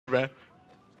man.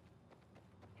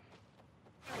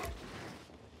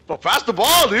 Bro, pass the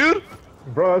ball, dude.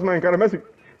 Bro, that's man kind of messy.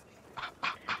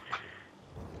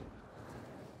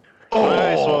 Oh,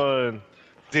 Nice one.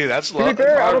 dude, that's To be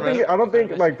fair, I don't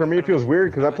think like for me it feels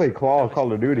weird because I play Call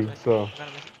of Duty, so.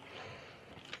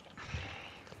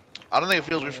 I don't think it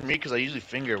feels weird for me because I usually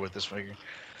finger with this finger.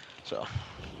 So.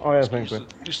 Oh yeah, thanks.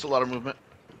 Used to a lot of movement.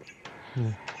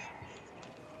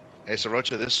 Hey, so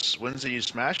Rocha, this Wednesday you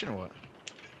smashing or what?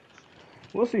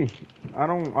 We'll see. I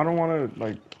don't want to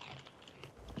like.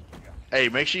 Hey,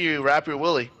 make sure you wrap your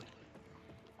willy.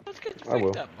 Let's get I will.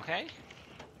 picked up, okay?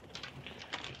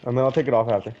 And then I'll take it off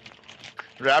after.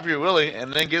 Wrap your willy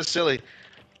and then get silly.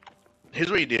 Here's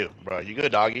what you do, bro. You go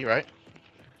doggy, right?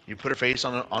 You put her face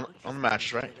on the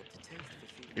mattress, right?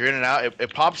 You're in and out.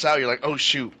 It pops out. You're like, oh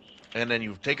shoot, and then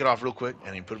you take it off real quick and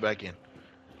then you put it back in.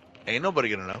 Ain't nobody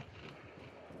gonna know.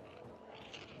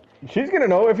 She's gonna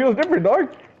know. It feels different,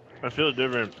 dog. I feel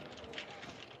different.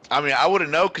 I mean, I wouldn't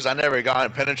know because I never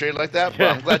got penetrated like that. But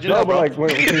I'm glad you know, No, bro. but like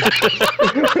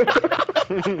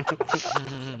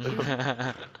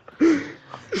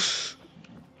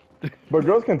but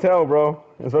girls can tell, bro.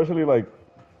 Especially like.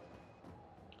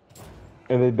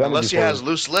 And they done Unless it she before. has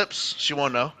loose lips, she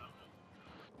won't know.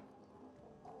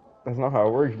 That's not how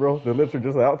it works, bro. The lips are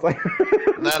just outside.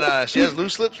 Nah. She has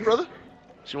loose lips, brother.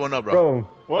 She won't know, bro. Bro,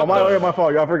 What oh, my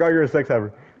fault. I forgot you're a sex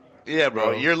haver. Yeah,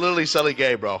 bro. You're literally Sully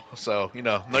gay, bro. So, you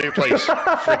know your place.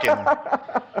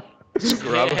 Freaking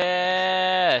scrub.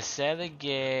 Yeah, Sally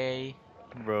gay.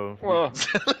 Bro.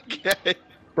 Gay.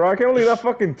 Bro, I can't believe that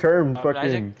fucking term Oh,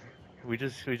 fucking. We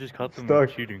just caught them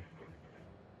Stuck. cheating.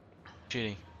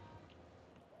 Cheating.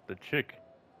 The chick.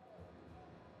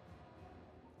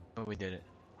 Oh, we did it.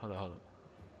 Hold on.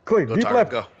 Click, Go deep Taco,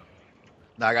 left. go.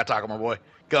 Now I got Taco, my boy.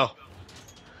 Go.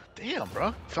 Damn,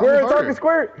 bro. Square it, Taco,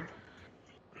 square it.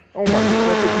 Oh my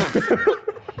god.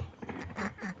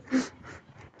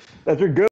 That's your good.